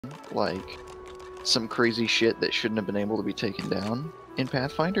like some crazy shit that shouldn't have been able to be taken down in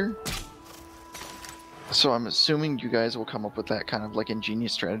Pathfinder. So I'm assuming you guys will come up with that kind of like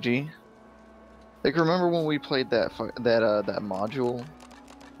ingenious strategy. Like, remember when we played that module,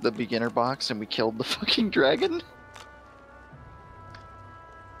 the beginner box, and we killed the fucking dragon?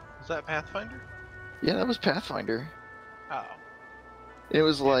 Was that Pathfinder? Yeah, that was Pathfinder. Oh. It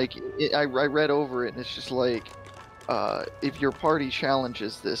was like, I read over it, and it's just like, if your party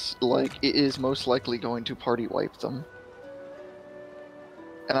challenges this, like, it is most likely going to party wipe them.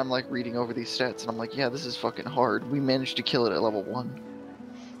 And I'm like reading over these stats, and I'm like, yeah, this is fucking hard. We managed to kill it at level 1.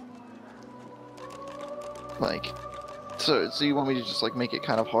 Like, so you want me to just like make it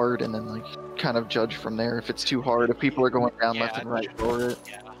kind of hard, and then like kind of judge from there if it's too hard, if people are going down left and right for it.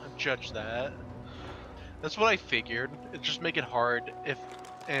 Yeah, judge that. That's what I figured. Just make it hard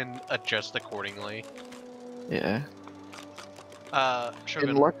and adjust accordingly. Yeah. Shogun,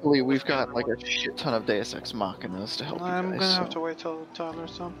 And luckily we've got like a shit ton of Deus Ex Machinas to help you guys. I'm gonna have to wait till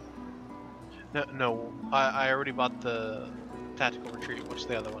Tyler's done. No, I already bought the Tactical Retreat. What's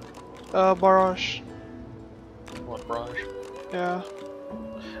the other one? Barrage. What, Barrage? Yeah.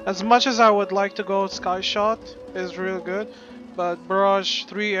 As much as I would like to go Sky Shot is real good, but Barrage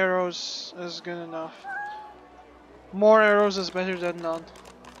 3 arrows is good enough. More arrows is better than none.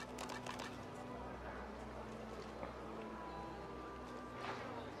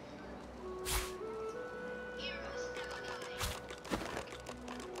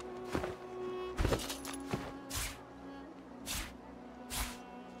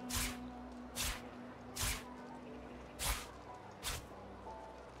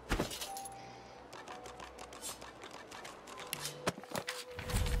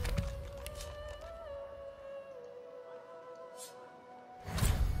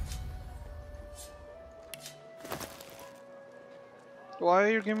 Why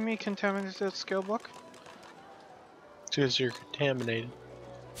are you giving me contaminated skill book? Because you're contaminated.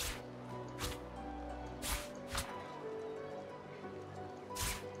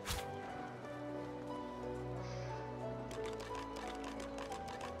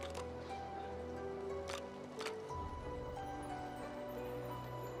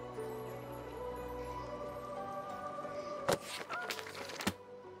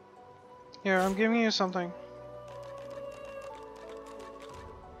 Here, I'm giving you something.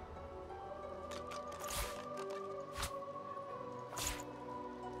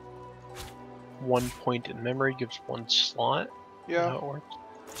 One point in memory gives 1 slot. Yeah. How it works.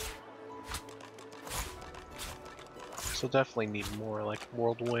 So definitely need more, like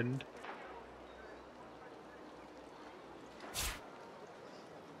Whirlwind.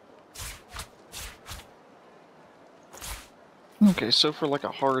 Okay, so for like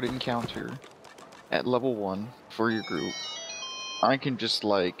a hard encounter at level 1 for your group, I can just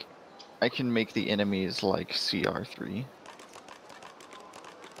like, I can make the enemies like CR3.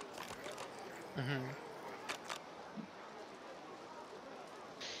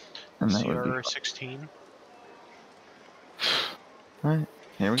 And that would be CR16. Alright,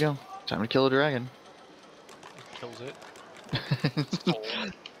 here we go. Time to kill a dragon. Kills it.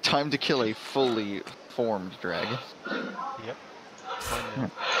 Time to kill a fully formed dragon. Yep.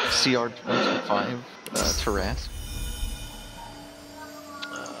 CR25, Tarrasque.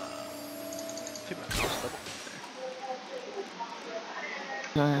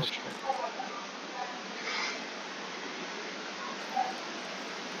 Nice.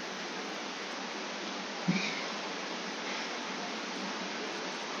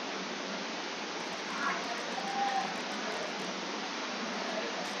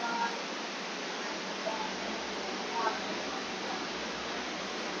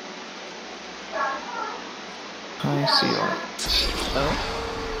 Hi, CR. Oh.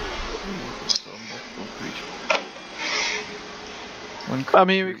 I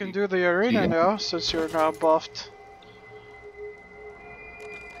mean, we can do the arena now, since you're now buffed.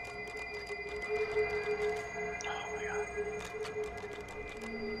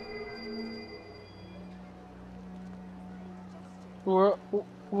 Oh my god.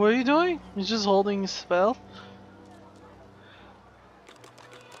 What are you doing? You're just holding a spell?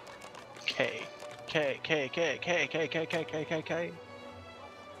 K.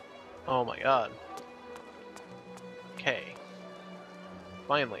 Oh my god. K.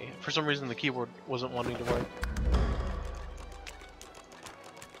 Finally. For some reason the keyboard wasn't wanting to work.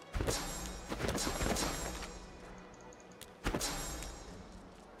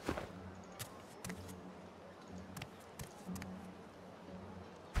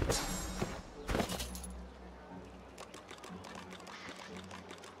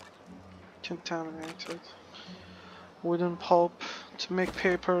 Contaminated. Wooden pulp to make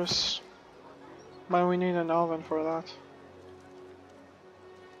papers. But we need an oven for that.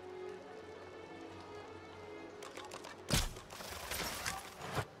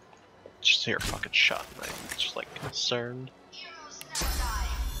 Just hear a fucking shot and I'm just like concerned.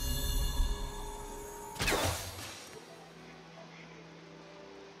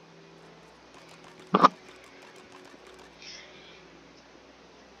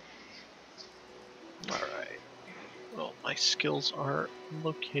 Alright. Well, my skills are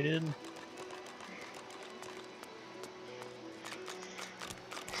located.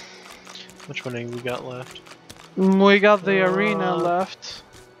 Which one have we got left? We got the arena left.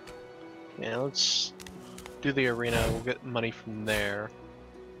 Yeah, let's do the arena. We'll get money from there.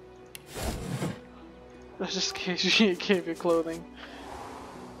 Just in case you gave you clothing.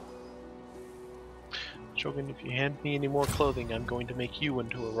 Shogun, if you hand me any more clothing, I'm going to make you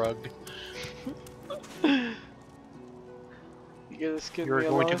into a rug. You gotta skin You're me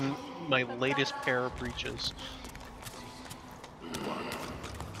going alive. to my latest pair of breeches.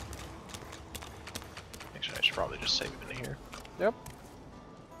 Actually, I should probably just save it in here. Yep.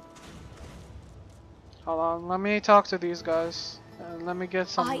 Hold on, let me talk to these guys. And let me get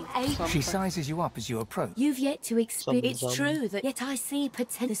some. She sizes you up as you approach. You've yet to experience. Some- It's true that yet I see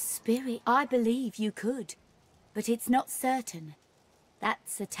potential. The spirit. I believe you could, but it's not certain.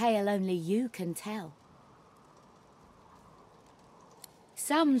 That's a tale only you can tell.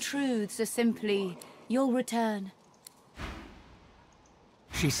 Some truths are simply, you'll return.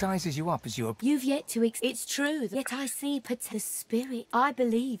 She sizes you up as you approach. You've yet to It's true that yet I see the spirit. I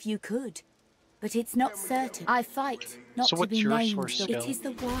believe you could, but it's not certain. I fight, not So to what's be your named. source It skill? is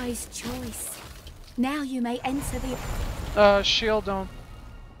the wise choice. Now you may enter the... Shield dome.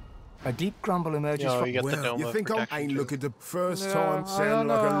 A deep grumble emerges No, from. you got the Well, dome you of think I protection ain't too. looking the first Yeah, time I sound don't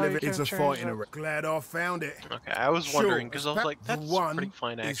like know a how living? you It's can a change fighting that. a Glad I found it. Okay, I was wondering because I was like, that's one pretty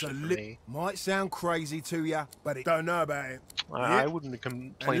fine is a actually for li- me. Might sound crazy to ya, but it don't know about it. I Yep. wouldn't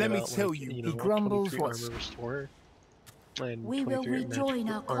complain And let me about tell like, you, you he know, grumbles 23 what's- armor restore and We will 23 rejoin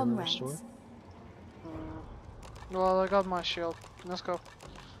magic our armor comrades. restore. Well, I got my shield. Let's go.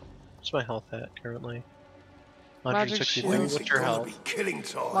 What's my health at currently? Magic 163. shield. What's your health? Killing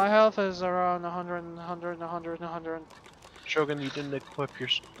time. My health is around 100, 100, 100, 100. Shogun, you didn't equip your.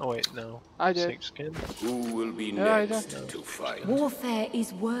 Oh wait, no. I did. Snake skin. Who will be Yeah, I next did. to fight? Warfare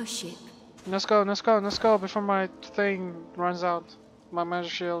is worship. Let's go, let's go, let's go before my thing runs out. My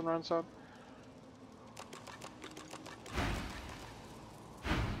magic shield runs out.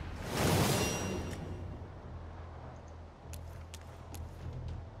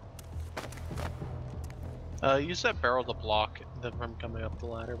 Use that barrel to block them from coming up the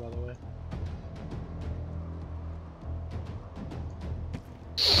ladder, by the way.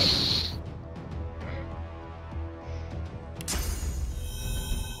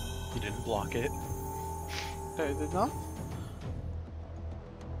 You didn't block it. They did not?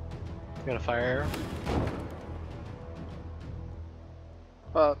 You got a fire arrow?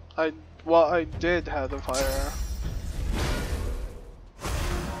 But I did have the fire arrow.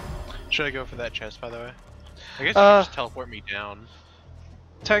 Should I go for that chest, by the way? I guess you can just teleport me down.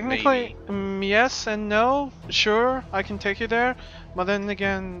 Technically, yes and no. Sure, I can take you there, but then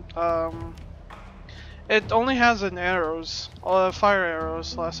again, it only has an arrows, fire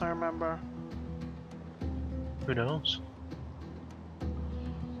arrows, last I remember. Who knows?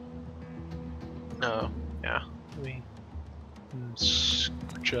 No. Yeah. Let me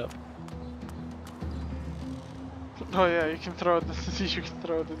scooch up. Oh yeah, you can throw the you can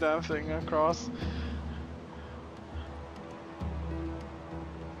throw the damn thing across.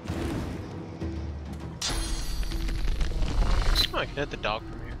 Oh, I can hit the dog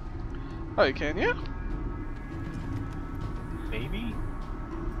from here. Oh, you can, yeah? Maybe?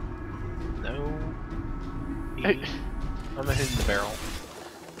 No. Hey. Maybe. I'm gonna hit the barrel.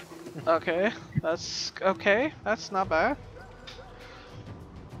 Okay, that's okay. That's not bad.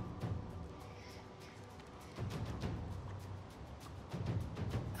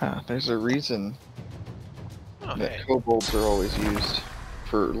 There's a reason Oh, that hey. kobolds are always used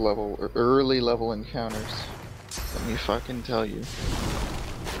for early level encounters. Let me fucking tell you.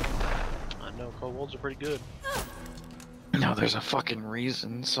 I know kobolds are pretty good. No, there's a fucking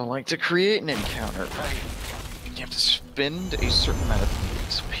reason. So, like, to create an encounter, right, you have to spend a certain amount of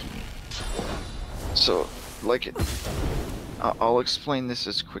XP. So, like, I'll explain this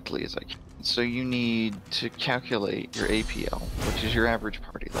as quickly as I can. So you need to calculate your APL, which is your average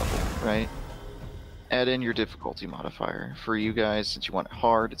party level, right? Add in your difficulty modifier. For you guys, since you want it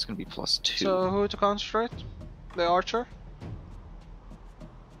hard, it's going to be +2. So who to concentrate? The archer?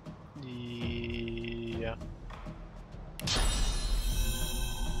 Yeah.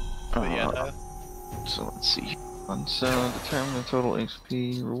 But yeah, So let's see. So determine the total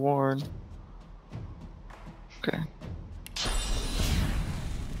XP reward. Okay.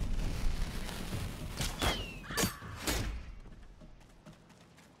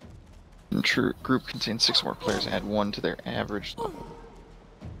 True group contains 6 more players. Add 1 to their average level.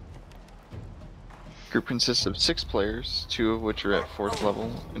 Group consists of 6 players, 2 of which are at 4th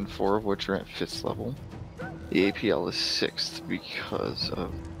level, and 4 of which are at 5th level. The APL is 6th because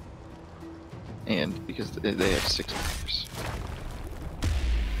of... and because they have 6 players.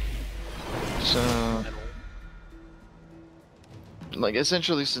 So... like,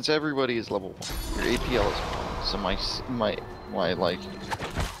 essentially, since everybody is level 1, your APL is 1, so my like,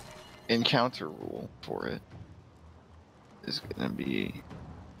 encounter rule for it is gonna be...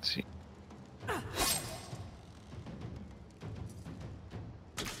 let's see.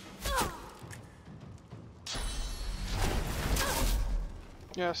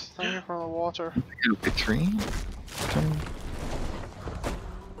 Yes, thank you for the water. Okay, 3. Okay.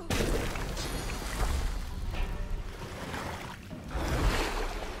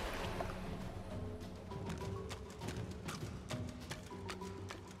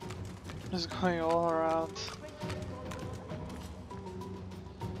 Just going all around.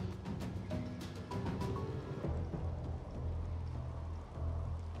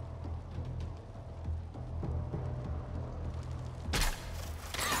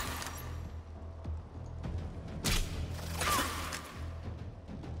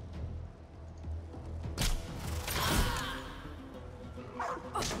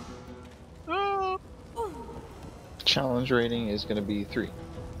 Challenge rating is gonna be 3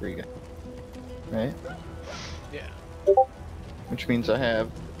 for you guys. Right? yeah. Which means I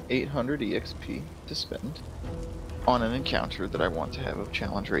have 800 EXP to spend on an encounter that I want to have of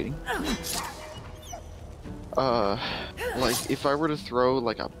challenge rating. Like, if I were to throw,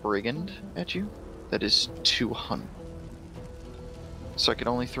 like, a brigand at you, that is 200. So I could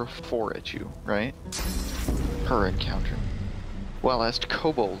only throw 4 at you, right? Per encounter. While as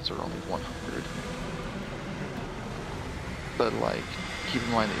kobolds are only 100. But, like, keep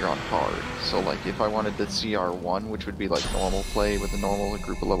in mind that you're on hard. So, like, if I wanted the CR1, which would be, like, normal play with a normal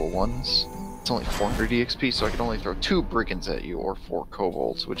group of level 1s, it's only 400 EXP, so I could only throw 2 brigands at you, or 4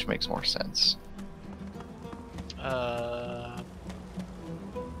 kobolds, which makes more sense.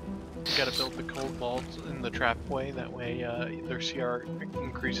 You gotta build the kobolds in the trap way, that way their CR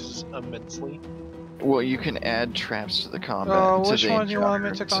increases immensely. Well, you can add traps to the combat. Which one do you want me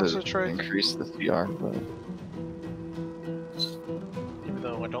to encounter concentrate? Increase the CR, but... Even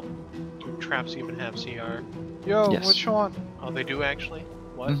though I don't... do traps even have CR? Yo, Yes. which one? Oh, they do actually?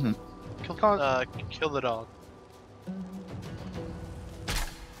 What? Mhm. Kill the dog.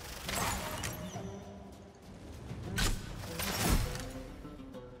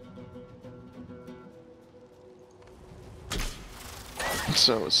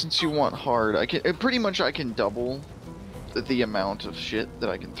 So, since you want hard, I can pretty much I can double the amount of shit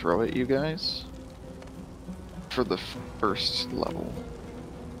that I can throw at you guys for the first level,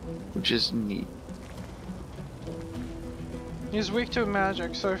 which is neat. He's weak to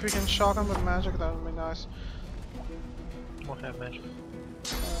magic, so if we can shock him with magic, that would be nice. Won't have magic.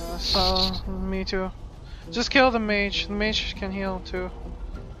 So, me too. Just kill the mage. The mage can heal too.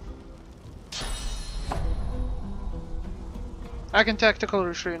 I can tactical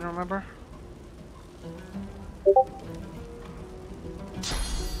retreat, remember?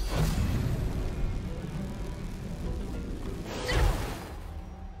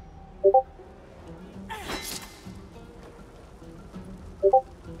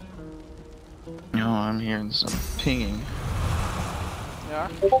 No, I'm hearing some pinging. Yeah.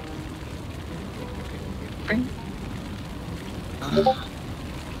 Ping.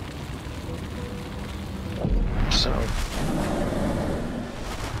 So,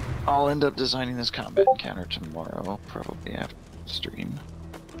 I'll end up designing this combat encounter tomorrow, probably after the stream.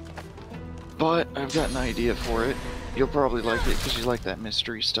 But I've got an idea for it. You'll probably like it because you like that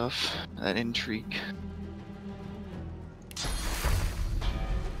mystery stuff, that intrigue.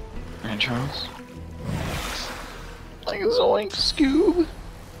 Right, Charles? Like Zoink Scoob.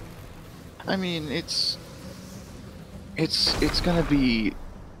 I mean, it's gonna be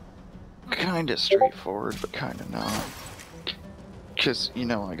kinda straightforward, but kinda not. Cause, you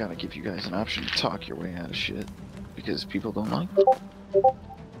know, I gotta give you guys an option to talk your way out of shit. Because people don't like it.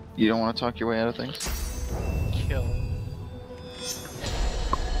 You don't want to talk your way out of things? Kill.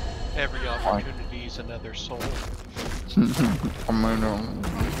 Every opportunity is another soul. I'm gonna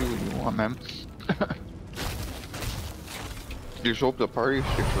do what you want, man. Just hope the party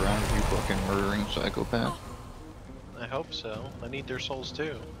sticks around, you fucking murdering psychopath. I hope so. I need their souls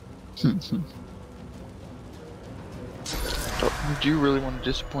too. Oh, do you really want to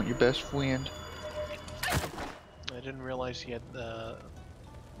disappoint your best friend? I didn't realize he had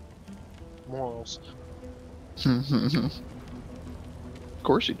morals. Of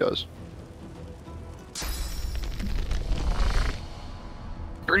course he does.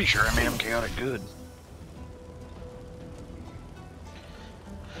 Pretty sure I made him chaotic good.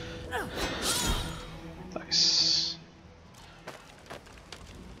 Nice.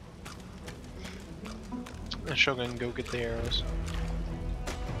 Shogun, go get the arrows.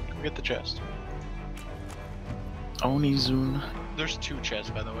 Go get the chest. Onizun. There's 2 chests,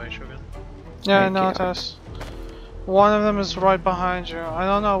 by the way, Shogun. Yeah, Make no, it. it has. One of them is right behind you. I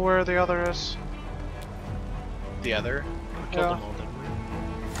don't know where the other is. The other? We killed Yeah. them all, didn't we?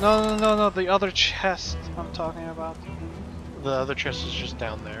 No, the other chest I'm talking about. The other chest is just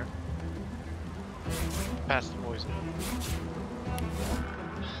down there. Past the poison.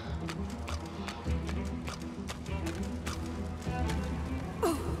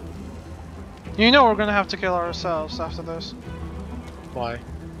 You know we're gonna have to kill ourselves after this. Why?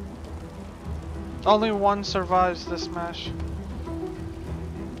 Only one survives this match.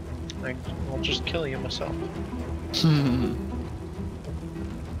 I'll just kill you myself.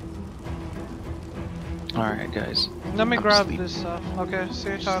 Alright, guys. Let me I'm grab sleepy. this stuff. Okay,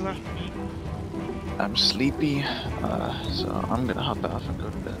 see you, Tyler. I'm sleepy, so I'm gonna hop off and go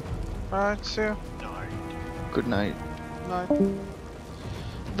to bed. Alright, see you. Good night. Night.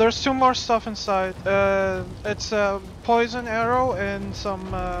 There's 2 more stuff inside. It's a poison arrow and some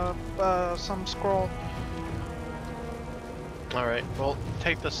scroll. Alright, well,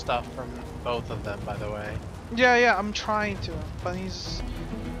 take the stuff from both of them, by the way. Yeah, I'm trying to, but he's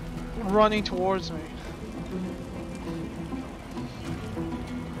running towards me.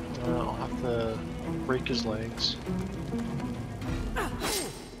 I'll have to break his legs.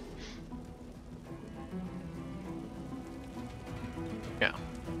 Yeah.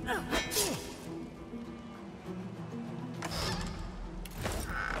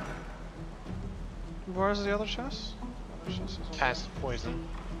 Where's the other chest? Other chest is over Past poison.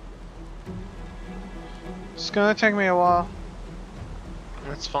 there. It's gonna take me a while.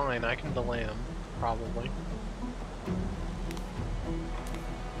 That's fine, I can delay him, probably.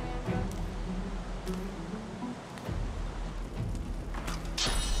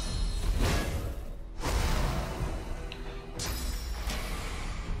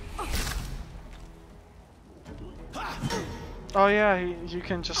 Oh yeah, you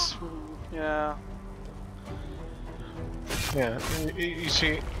can just, yeah. Yeah, you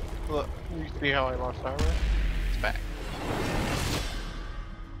see, look, you see how I lost armor? It's back.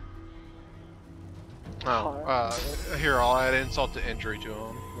 Oh, here, I'll add insult to injury to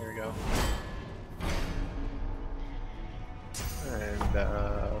him. There we go. And,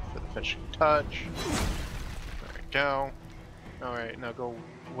 for the finishing touch. There we go. Alright, now go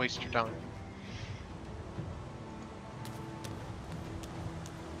waste your time.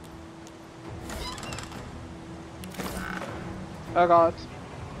 I got.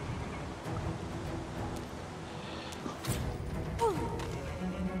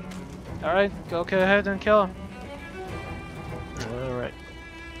 Alright, go ahead and kill him. Alright.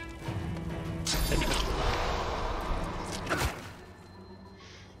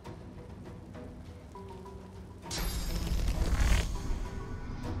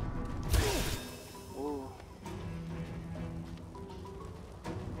 Ooh.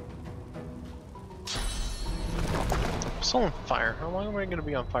 Still on fire. How long am I gonna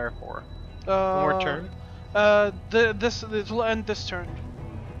be on fire for? One more turn? It'll end this turn.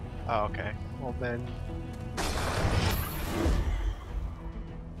 Oh, okay. Well then.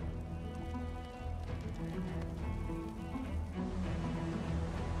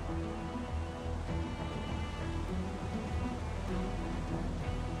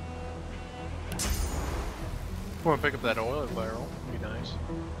 I want to pick up that oil barrel. Would be nice.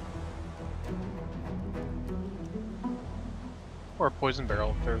 Or a poison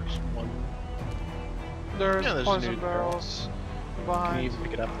barrel if there's one. There's Yeah, there's a poison new barrel. barrels Can behind. you even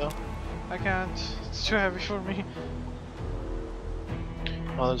pick it up though? I can't. It's too heavy for me.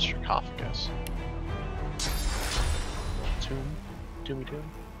 Oh, there's a sarcophagus. Tomb? Doomy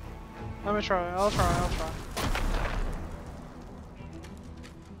tomb? Let me try. I'll try.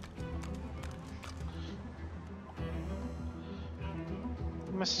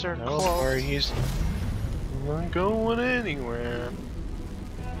 Mr. No Cloak. worries. I'm not going anywhere.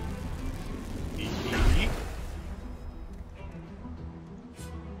 Yeet.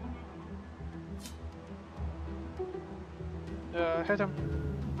 Hit him.